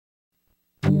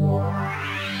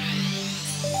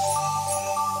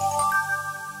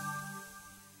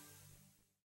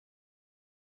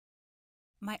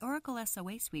My Oracle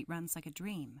SOA Suite runs like a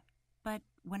dream, but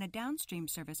when a downstream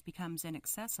service becomes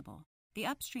inaccessible, the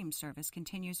upstream service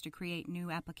continues to create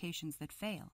new applications that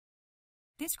fail.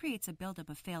 This creates a buildup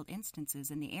of failed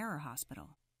instances in the error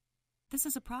hospital. This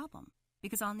is a problem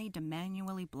because I'll need to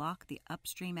manually block the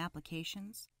upstream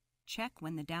applications, check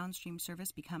when the downstream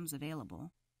service becomes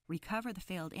available, recover the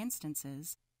failed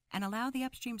instances, and allow the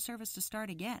upstream service to start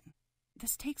again.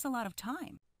 This takes a lot of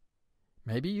time.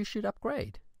 Maybe you should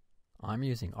upgrade. I'm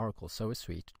using Oracle SOA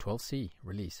Suite 12c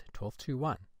release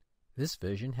 12.2.1. This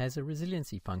version has a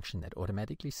resiliency function that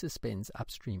automatically suspends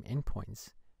upstream endpoints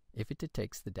if it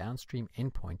detects the downstream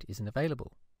endpoint isn't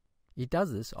available. It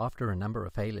does this after a number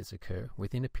of failures occur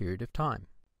within a period of time.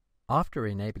 After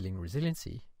enabling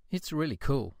resiliency, it's really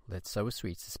cool that SOA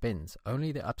Suite suspends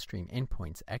only the upstream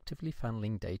endpoints actively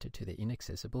funneling data to the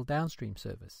inaccessible downstream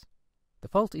service. The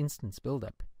fault instance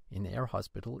buildup in the error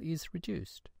hospital is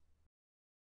reduced.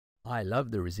 I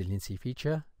love the resiliency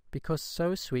feature because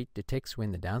SOA Suite detects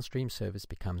when the downstream service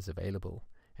becomes available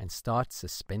and starts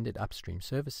suspended upstream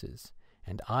services,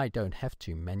 and I don't have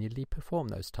to manually perform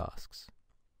those tasks.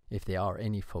 If there are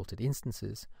any faulted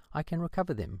instances, I can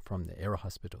recover them from the error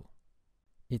hospital.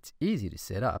 It's easy to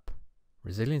set up.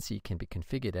 Resiliency can be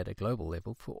configured at a global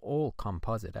level for all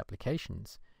composite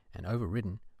applications and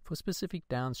overridden for specific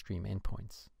downstream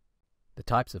endpoints. The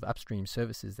types of upstream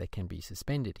services that can be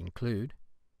suspended include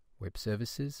web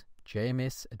services,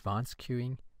 JMS advanced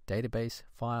queuing, database,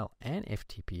 file, and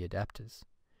FTP adapters,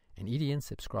 and EDN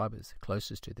subscribers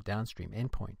closest to the downstream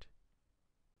endpoint.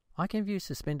 I can view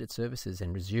suspended services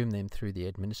and resume them through the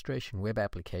administration web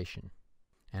application,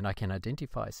 and I can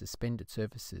identify suspended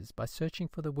services by searching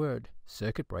for the word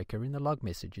circuit breaker in the log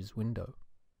messages window.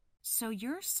 So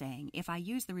you're saying if I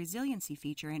use the resiliency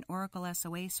feature in Oracle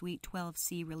SOA Suite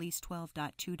 12c release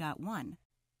 12.2.1,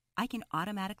 I can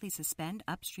automatically suspend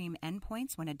upstream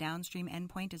endpoints when a downstream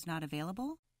endpoint is not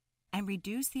available and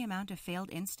reduce the amount of failed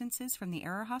instances from the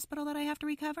error hospital that I have to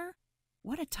recover?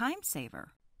 What a time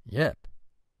saver! Yep.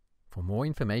 For more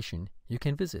information, you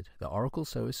can visit the Oracle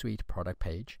SOA Suite product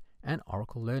page and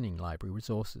Oracle Learning Library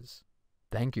resources.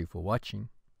 Thank you for watching.